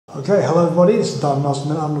Okay, hello everybody, this is Dan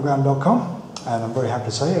Nelson at underground.com, and I'm very happy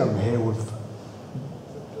to say I'm here with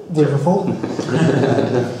Witherfall.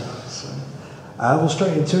 We'll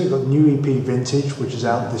straight into it. We've got new EP Vintage, which is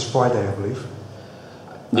out this Friday, I believe.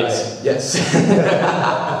 Yes. Yes.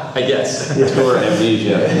 I guess. Yeah. Tour amnesia.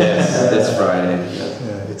 Yes, this Friday.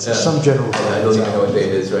 Yeah, it's some general. I don't even know what date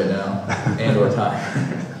it is right now, and or time.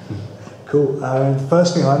 Cool. The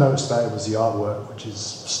first thing I noticed about it was the artwork, which is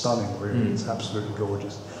stunning, really. It's absolutely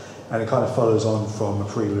gorgeous. And it kind of follows on from A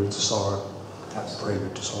Prelude to Sorrow.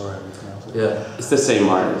 Prelude to Sorrow, everything else. Yeah. It's the same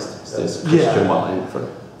artist. It's this Christian Wallen.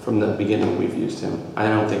 From the beginning we've used him. I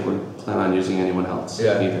don't think we plan on using anyone else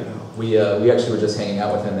either. We actually were just hanging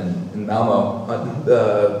out with him in Malmo at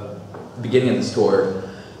the beginning of the tour,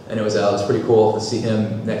 and it was pretty cool to see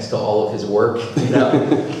him next to all of his work, you know,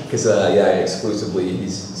 because exclusively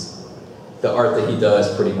the art that he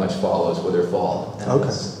does pretty much follows Witherfall.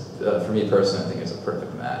 And for me personally, I think it's a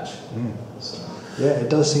perfect match. So. Yeah, it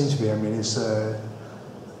does seem to be. I mean, it's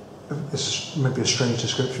maybe a strange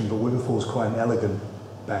description, but Witherfall is quite an elegant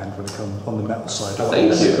band when it comes on the metal side.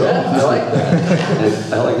 Thank you. Yeah, I like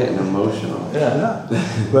that. I like getting emotional. Yeah.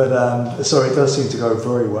 But sorry, it does seem to go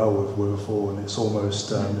very well with Witherfall, and it's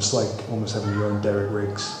almost it's like almost having your own Derek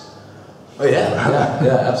Riggs. Oh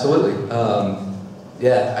yeah, absolutely.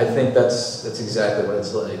 I think that's exactly what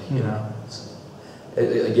it's like. You know,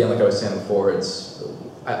 again, like I was saying before,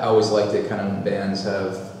 I always liked it kind of bands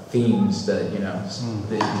have themes that that you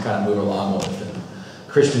can kind of move along with. And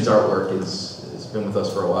Christian's artwork has been with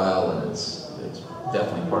us for a while, and it's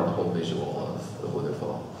definitely part of the whole visual of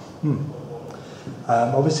Witherfall.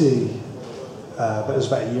 Obviously, but it was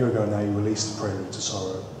about a year ago now you released The Prelude to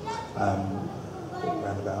Sorrow.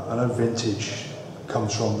 Roundabout. I know Vintage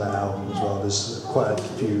comes from that album as well. There's quite a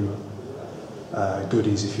few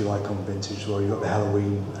goodies, if you like, on Vintage as well. You've got the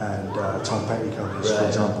Halloween and Tom Petty covers, for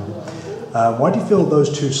example. Why do you feel those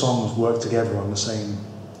two songs work together on the same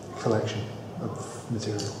collection of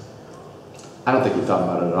material? I don't think we thought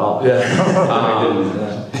about it at all.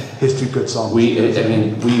 Here's two good songs. We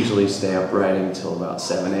usually stay up writing till about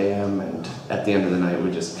 7 a.m. and at the end of the night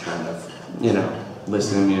we just kind of,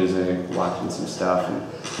 listening to music, watching some stuff, and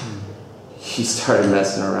he started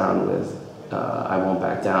messing around with I Won't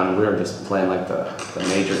Back Down, and we were just playing like the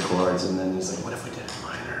major chords, and then he's like, what if we did a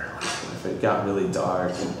minor? What if it got really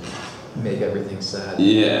dark and make everything sad?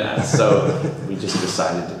 Yeah, so we just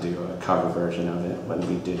decided to do a cover version of it when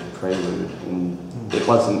we did Prelude, and it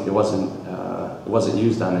wasn't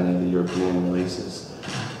used on any of the European releases.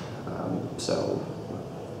 So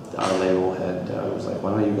our label head was like,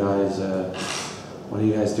 why don't you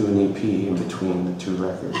guys do an EP in between the two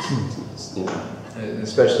records? And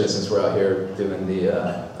especially since we're out here doing the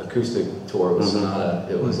acoustic tour with Sonata,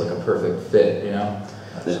 it was like a perfect fit,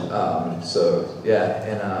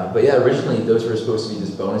 originally those were supposed to be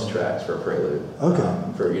just bonus tracks for a Prelude.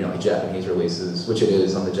 For Japanese releases, which it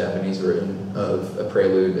is on the Japanese version of a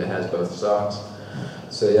Prelude. It has both songs.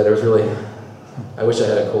 So there was really, I wish I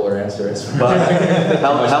had a cooler answer. But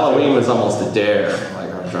Halloween was almost a dare.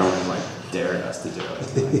 Like our drummer dared us to do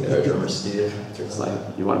it. Our drummer Steve. It's like,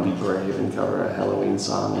 you want to be brave and cover a Halloween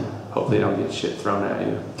song. Hopefully you don't get shit thrown at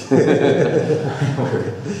you.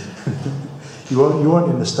 You weren't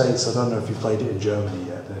in the States. I don't know if you played it in Germany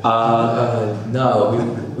yet. No,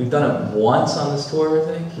 we've done it once on this tour, I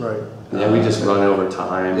think. Right. Yeah, we just run over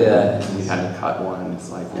time. Yeah. We had to cut one. It's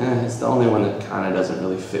like, it's the only one that kind of doesn't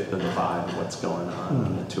really fit with the vibe of what's going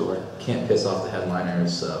on the tour. Can't piss off the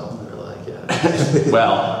headliners, so we're like,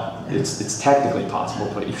 well, it's technically possible,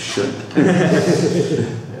 but you shouldn't.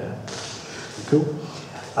 Cool.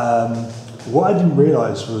 What I didn't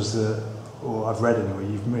realise was that, or I've read anyway,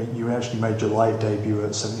 you actually made your live debut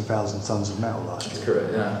at 70,000 Tons of Metal last year. That's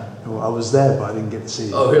correct, yeah. Well, I was there, but I didn't get to see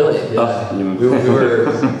you. Oh, really? Yeah.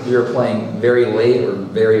 We were playing very late or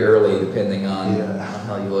very early, depending on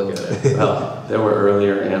how you look at it. Well, there were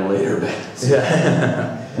earlier and later bands.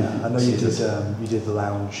 I know you did the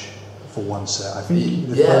lounge for one set. I think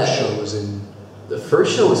the first show was in. The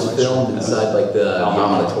first show was filmed inside like the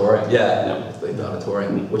auditorium. Like the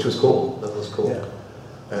auditorium, which was cool. That was cool.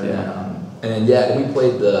 Yeah. And then we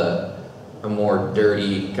played a more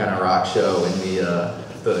dirty kind of rock show in the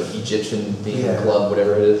Egyptian themed club,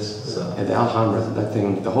 whatever it is. So. And the Alhambra,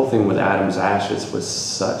 the whole thing with Adam's Ashes was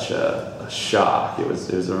such a shock. It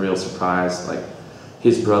was a real surprise. Like,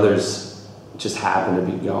 his brothers just happened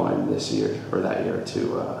to be going this year or that year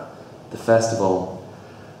to the festival,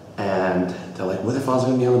 and they're like, Witherfall's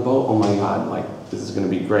gonna be on the boat. Oh my God! Like, this is gonna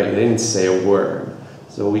be great. They didn't say a word.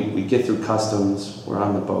 So we get through customs. We're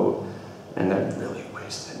on the boat, and they're really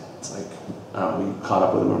wasted. It's like We caught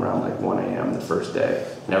up with him around like 1 a.m. the first day,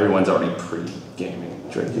 and everyone's already pre-gaming,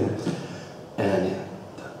 drinking. And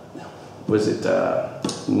was it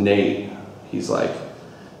Nate? He's like,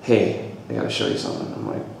 "Hey, I gotta show you something." I'm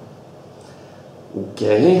like,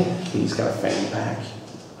 "Okay." He's got a fanny pack.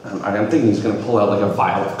 I'm thinking he's gonna pull out like a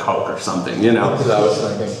vial of Coke or something, you know? That's what I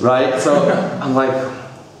was thinking. Right? So I'm like,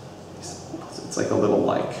 it's like a little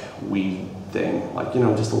like weed thing, like, you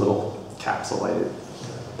know, just a little capsulated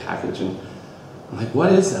package. And I'm like,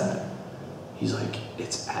 "What is that?" He's like,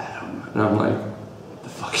 "It's Adam." And I'm like, "The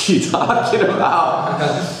fuck are you talking about?"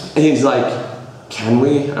 And he's like, "Can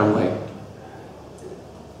we?" And I'm like,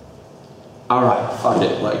 "All right, fuck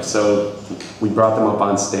it." Like, so we brought them up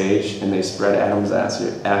on stage, and they spread Adam's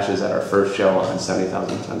ashes at our first show on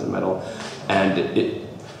 70,000 Tons of Metal, and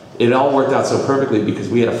it all worked out so perfectly because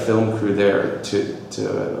we had a film crew there to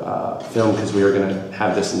film, because we were gonna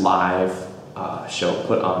have this live show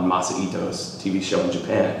put on Masa Ito's TV show in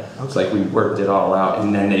Japan. Okay. So like we worked it all out,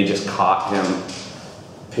 and then they just caught him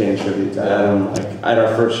paying tribute to Adam like at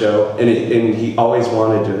our first show, and he always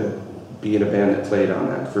wanted to be in a band that played on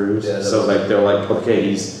that cruise. Yeah, so like they're like, "Okay,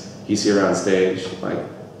 he's here on stage, like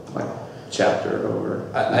chapter over."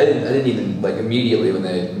 I didn't even like immediately when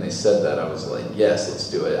they said that, I was like, "Yes, let's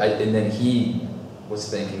do it." And then he was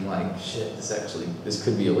thinking like, "Shit, this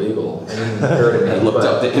could be illegal." And then it occurred to me. I looked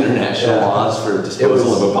up the international laws for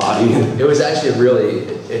disposal of a body. It was actually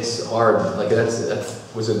it's hard. Like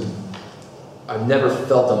I've never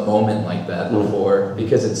felt a moment like that before,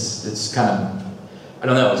 because it's kind of, I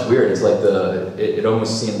don't know, it's weird. It's like it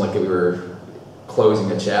almost seemed like we were closing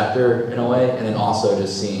a chapter in a way, and then also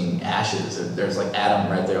just seeing ashes. There's like Adam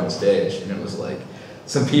right there on stage, and it was like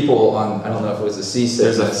some people on, I don't know if it was a C6.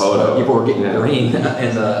 There's a photo. People were getting green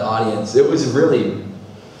in the audience. It was really.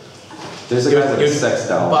 There's a guy with a sex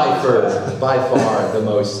doll. By far the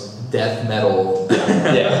most death metal.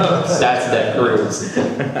 Yeah, that's Death Grooves.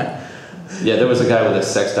 Yeah, there was a guy with a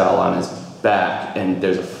sex doll on his back, and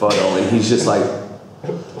there's a photo, and he's just like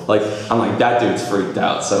I'm like, that dude's freaked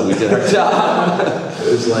out, so we did our job.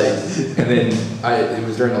 It was like, and then it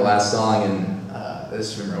was during the last song, and I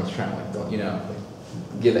just remember I was trying to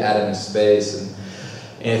give Adam his space, and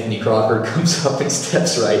Anthony Crawford comes up and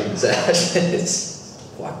steps right in his ash, and it's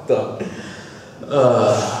fucked up.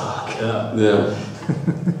 Yeah.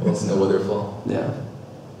 Well, it's no Witherfall. Yeah.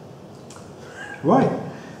 Right.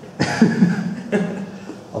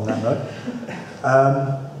 On that note,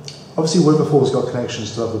 obviously Witherfall's got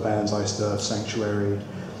connections to other bands, Ice Earth, Sanctuary,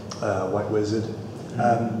 White Wizard,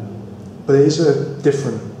 but it is a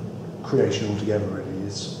different creation altogether, really.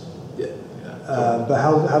 But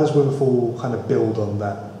how does Witherfall kind of build on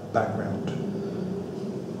that background?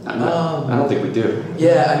 I don't think we do.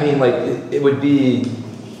 Yeah, I mean, like it would be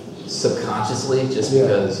subconsciously, just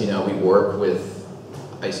because we work with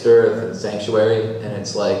Ice Earth and Sanctuary, and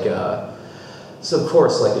it's like, so of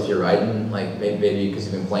course, like if you're writing, like maybe because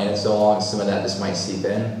you've been playing it so long, some of that just might seep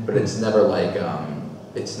in, but it's never like,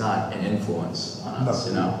 it's not an influence on us,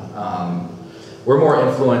 We're more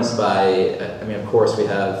influenced by, I mean, of course we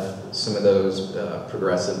have some of those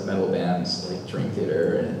progressive metal bands like Dream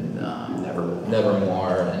Theater and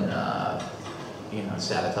Nevermore and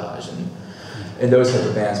Sabotage and those type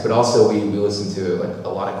of bands, but also we listen to like a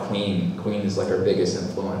lot of Queen. Queen is like our biggest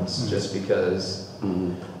influence, just because.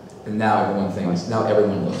 And now everyone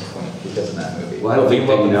loves Queen because of that movie. Well, I don't think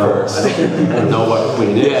they know. I don't think people know what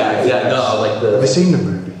Queen is. Have you seen the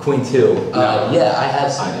movie? Queen 2. Yeah, I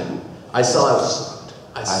have seen it. I saw it.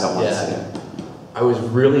 I don't want to see it. I was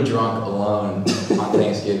really drunk alone on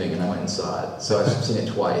Thanksgiving, and I went and saw it. So I've seen it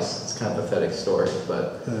twice. It's kind of a pathetic story,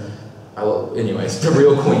 but anyways, the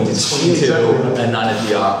real Queen is Queen 2, and Night at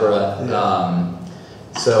the Opera.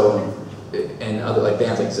 And other like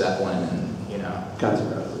bands like Zeppelin and Guns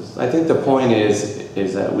N' Roses. I think the point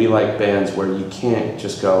is that we like bands where you can't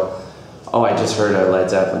just go, "Oh, I just heard a Led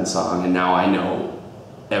Zeppelin song, and now I know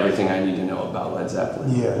everything I need to know about Led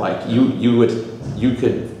Zeppelin." Yeah. Like you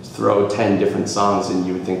could throw 10 different songs and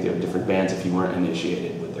you would think they were different bands if you weren't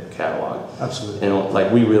initiated with their catalog. Absolutely. And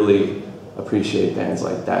like we really appreciate bands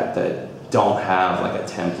like that don't have like a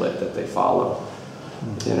template that they follow.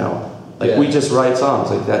 Like we just write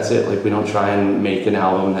songs, like that's it. Like we don't try and make an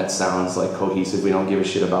album that sounds like cohesive. We don't give a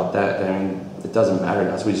shit about that. I mean, it doesn't matter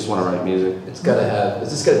to us. We just want to write music. It's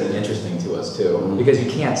just gotta be interesting to us too, because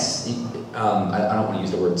you can't. I don't want to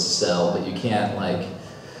use the word sell, but you can't like.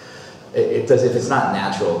 it does, if it's not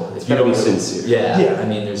natural, it's you gotta be sincere. Yeah, I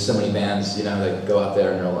mean, there's so many bands, you know, that go out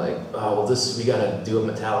there and they're like, oh, well, we gotta do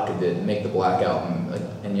what Metallica did, make the Black Album, like,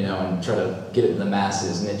 and you know, and try to get it in the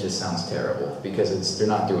masses, and it just sounds terrible because they're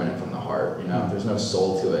not doing it from the heart, you know. There's no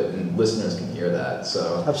soul to it, and listeners can hear that.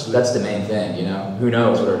 So Absolutely. That's the main thing, you know. Who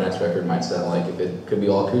knows what our next record might sound like? If it could be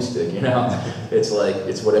all acoustic, you know. It's like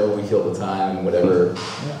it's whatever we feel at the time and whatever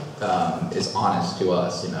is honest to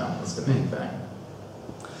us, you know. That's the main thing.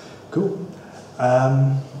 Cool.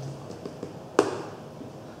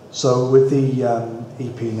 So with the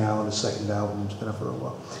EP now and the second album, it's been up for a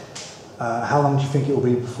while. How long do you think it will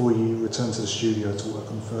be before you return to the studio to work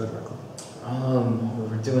on the third record?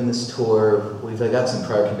 We're doing this tour. We've got some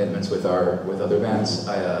prior commitments with other bands,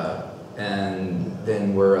 and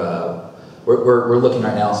then we're looking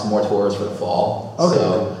right now at some more tours for the fall. Okay.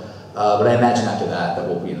 So, but I imagine after that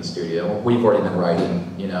we'll be in the studio. We've already been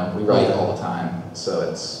writing. You know, we write all the time, so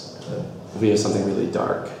it's. We have something really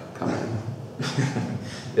dark coming.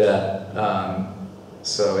 Yeah.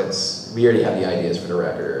 So we already have the ideas for the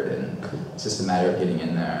record, and it's just a matter of getting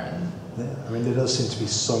in there. And Yeah, I mean, there does seem to be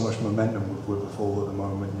so much momentum with Witherfall at the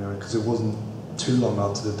moment, you know, because it wasn't too long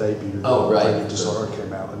after the debut that Sonata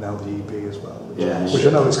came out, and now the EP as well. Which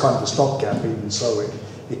I know is kind of a stopgap, even so,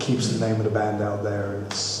 it keeps the name of the band out there, and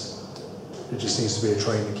it just seems to be a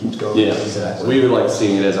train that keeps going. Yeah, exactly. We would like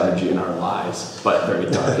seeing it as our GNR lives, but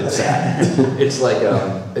very dark and sad. It's like,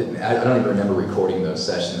 I don't even remember recording those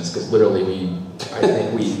sessions, because literally we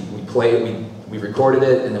recorded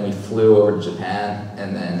it, and then we flew over to Japan,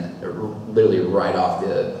 and then literally right off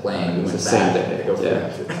the plane, we went back. Same day. To go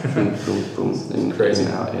boom, boom, boom. It's crazy. In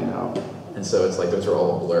and out. And so it's like, those are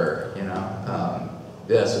all a blur, you know?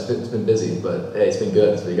 Yeah, so it's been busy, but hey, it's been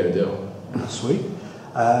good. That's what you gotta do. Sweet.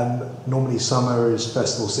 Normally summer is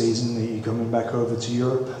festival season. Are you coming back over to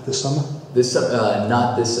Europe this summer?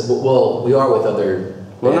 Not this, well, we are with other.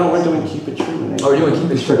 Well, no, we're doing Keep It True. Oh, we're doing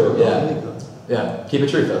Keep It True, yeah. Yeah, Keep It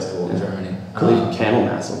True Festival in Germany. I believe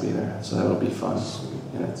Candlemass will be there, so that'll be fun.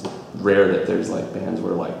 And it's rare that there's like bands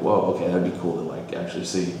where like, whoa, okay, that'd be cool to like actually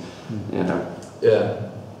see, you know. Yeah,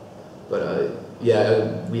 but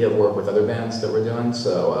we have work with other bands that we're doing.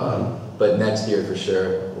 So, but next year for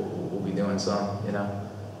sure we'll be doing some, you know,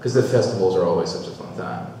 because the festivals are always such a fun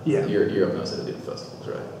time. Yeah, Europe knows how to do the festivals,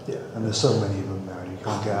 right? Yeah, and there's so many of them now. You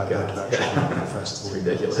can't get out of that actually on a festival. It's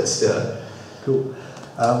ridiculous. Yeah. Cool.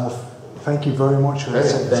 Well, thank you very much for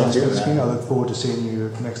taking the time to speak. I look forward to seeing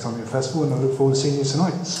you next time at the festival, and I look forward to seeing you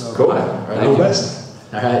tonight. So, cool. All the best.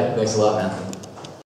 All right. Thanks a lot, man.